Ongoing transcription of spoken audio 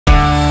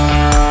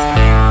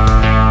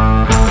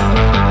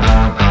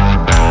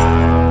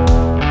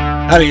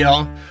Howdy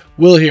y'all,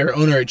 Will here,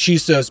 owner of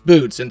Chisos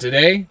Boots, and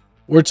today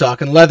we're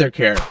talking leather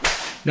care.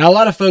 Now a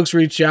lot of folks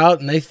reach out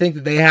and they think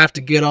that they have to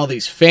get all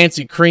these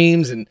fancy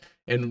creams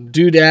and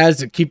doodads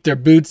to keep their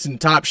boots in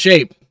top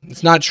shape.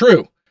 It's not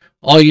true.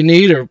 All you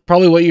need are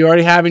probably what you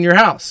already have in your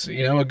house.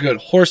 You know, a good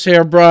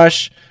horsehair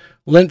brush,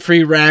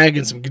 lint-free rag,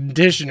 and some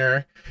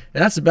conditioner,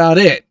 and that's about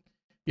it.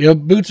 You know,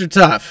 boots are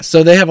tough,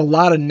 so they have a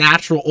lot of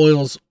natural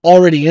oils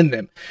already in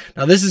them.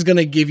 Now, this is going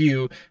to give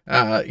you,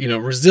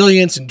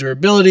 resilience and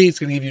durability. It's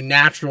going to give you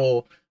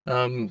natural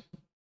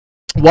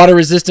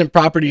water-resistant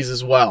properties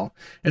as well.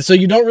 And so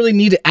you don't really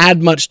need to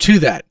add much to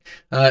that.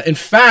 In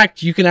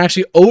fact, you can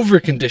actually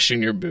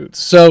over-condition your boots.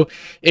 So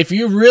if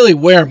you really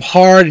wear them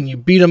hard and you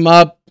beat them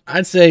up,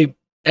 I'd say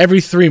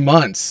every 3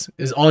 months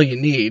is all you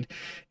need.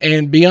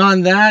 And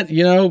beyond that,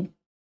 you know,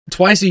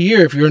 twice a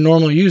year if you're a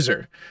normal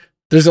user.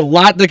 There's a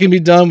lot that can be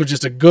done with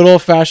just a good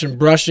old-fashioned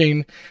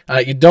brushing.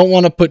 You don't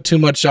want to put too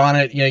much on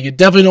it. You know, you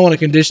definitely don't want to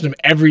condition them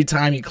every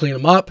time you clean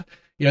them up.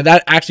 You know,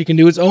 that actually can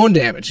do its own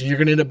damage, and you're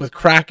going to end up with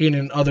cracking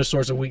and other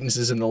sorts of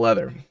weaknesses in the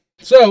leather.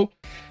 So,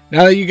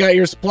 now that you got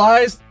your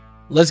supplies,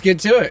 let's get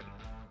to it.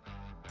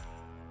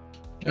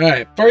 All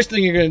right, first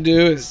thing you're going to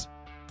do is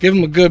give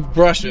them a good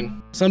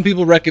brushing. Some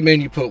people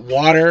recommend you put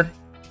water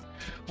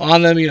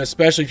on them, you know,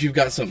 especially if you've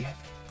got some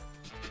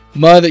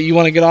mud that you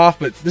want to get off,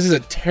 but this is a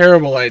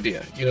terrible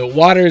idea. You know,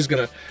 water is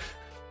going to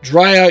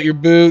dry out your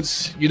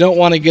boots. You don't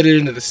want to get it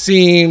into the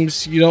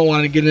seams. You don't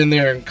want to get in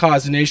there and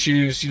causing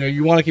issues. You know,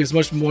 you want to keep as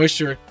much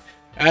moisture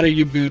out of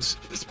your boots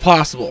as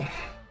possible.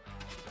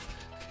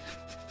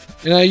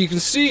 Now you can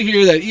see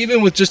here that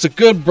even with just a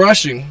good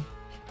brushing,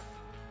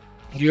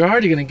 you're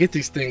already going to get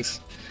these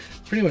things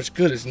pretty much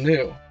good as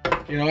new.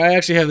 You know, I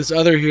actually have this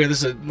other here.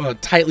 This is a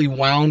tightly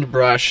wound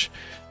brush.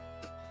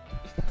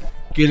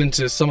 Get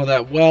into some of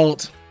that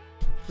welt,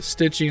 the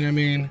stitching, I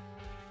mean,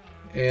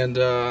 and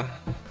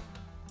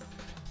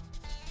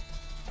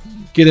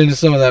get into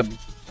some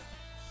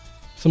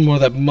more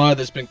of that mud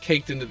that's been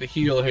caked into the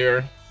heel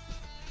here.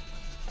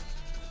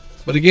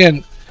 But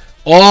again,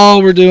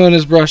 all we're doing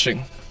is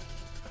brushing.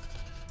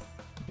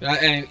 Not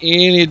adding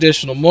any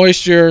additional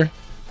moisture.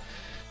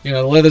 You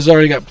know, the leather's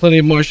already got plenty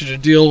of moisture to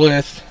deal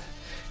with.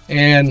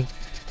 And,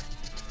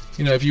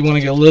 you know, if you want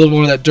to get a little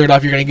more of that dirt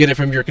off, you're going to get it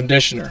from your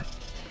conditioner.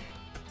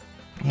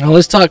 Now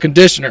let's talk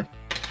conditioner.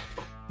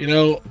 You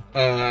know,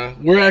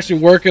 we're actually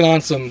working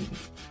on some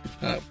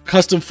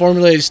custom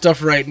formulated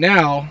stuff right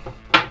now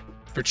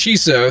for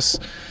Chisos.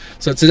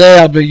 So today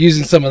I'll be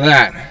using some of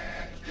that.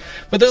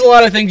 But there's a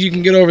lot of things you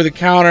can get over the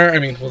counter. I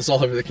mean, well, it's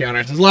all over the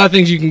counter. There's a lot of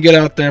things you can get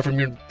out there from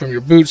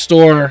your boot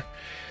store,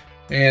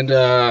 and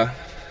that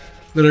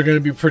are going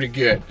to be pretty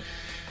good.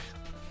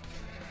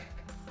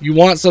 You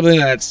want something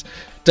that's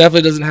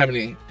definitely doesn't have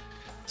any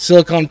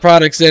silicone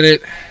products in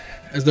it,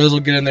 as those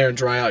will get in there and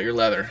dry out your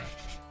leather.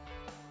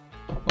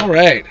 All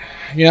right.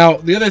 You know,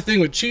 the other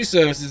thing with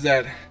Chisos is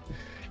that,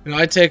 you know,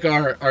 I take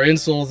our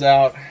insoles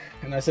out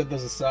and I set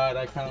those aside.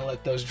 I kind of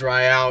let those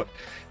dry out.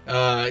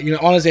 You know,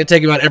 honestly, I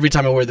take them out every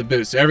time I wear the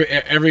boots. So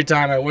every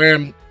time I wear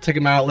them, take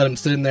them out, let them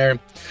sit in there,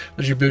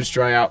 let your boots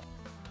dry out.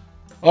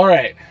 All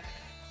right.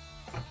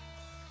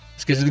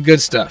 Let's get to the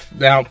good stuff.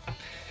 Now,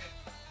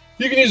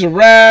 you can use a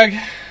rag,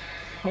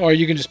 or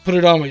you can just put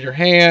it on with your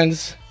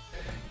hands.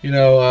 You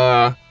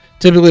know,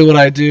 typically what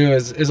I do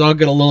is I'll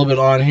get a little bit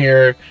on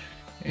here,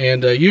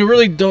 and you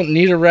really don't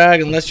need a rag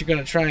unless you're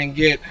going to try and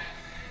get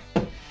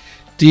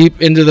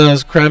deep into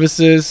those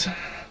crevices.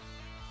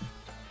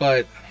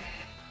 But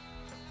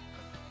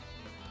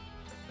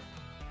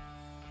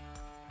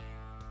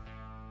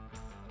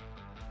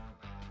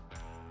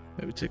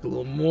maybe take a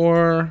little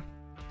more.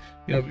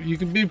 You know, you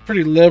can be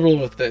pretty liberal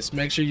with this.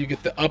 Make sure you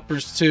get the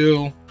uppers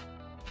too.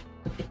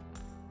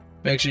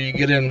 Make sure you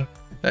get in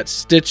that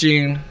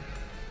stitching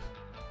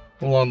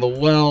along the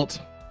welt.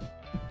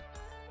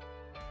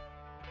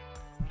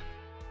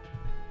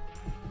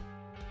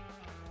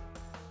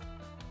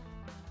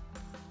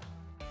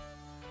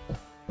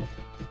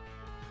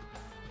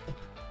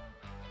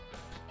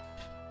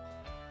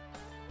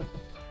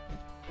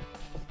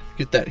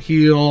 Get that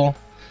heel.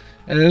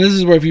 And then this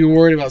is where, if you're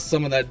worried about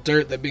some of that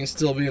dirt that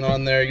still being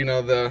on there, you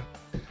know, the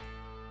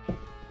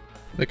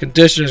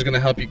conditioner is going to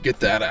help you get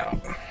that out.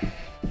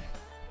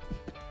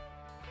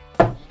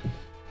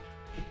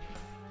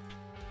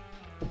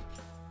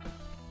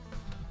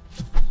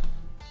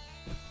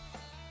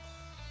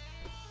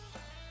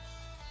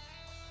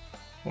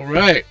 All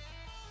right.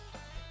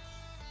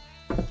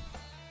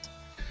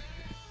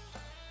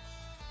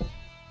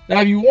 Now,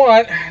 if you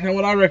want, now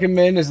what I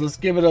recommend is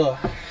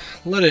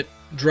let it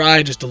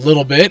dry just a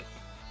little bit.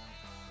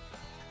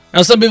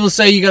 Now, some people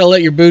say you got to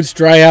let your boots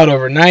dry out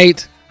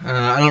overnight.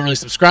 I don't really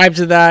subscribe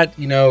to that.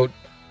 You know,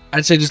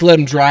 I'd say just let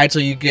them dry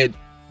till you get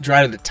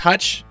dry to the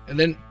touch, and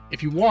then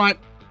if you want,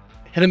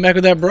 hit them back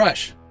with that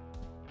brush.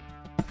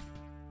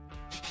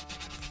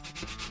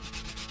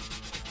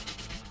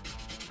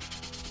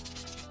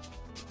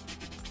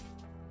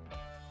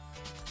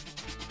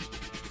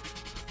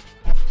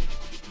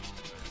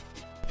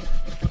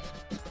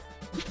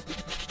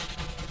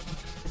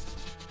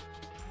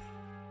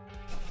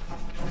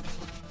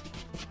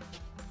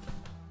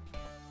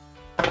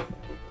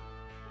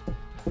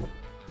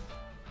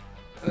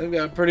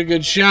 they've got pretty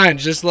good shine,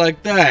 just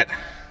like that.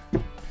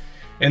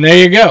 And there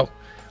you go.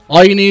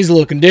 All you need is a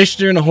little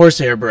conditioner and a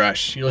horsehair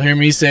brush. You'll hear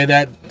me say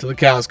that till the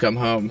cows come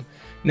home.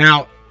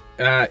 Now,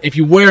 if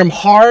you wear them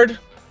hard,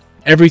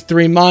 every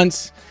 3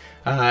 months.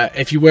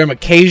 If you wear them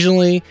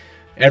occasionally,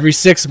 every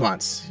 6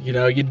 months. You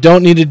know, you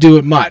don't need to do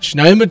it much.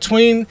 Now, in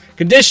between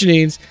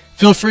conditionings,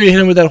 feel free to hit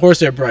them with that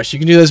horsehair brush. You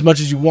can do that as much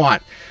as you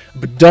want,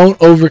 but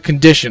don't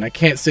over-condition. I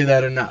can't say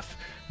that enough.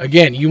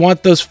 Again, you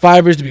want those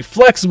fibers to be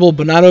flexible,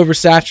 but not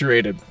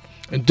oversaturated.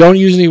 And don't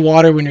use any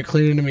water when you're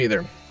cleaning them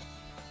either.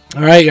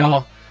 All right,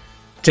 y'all.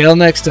 Till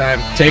next time,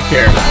 take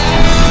care.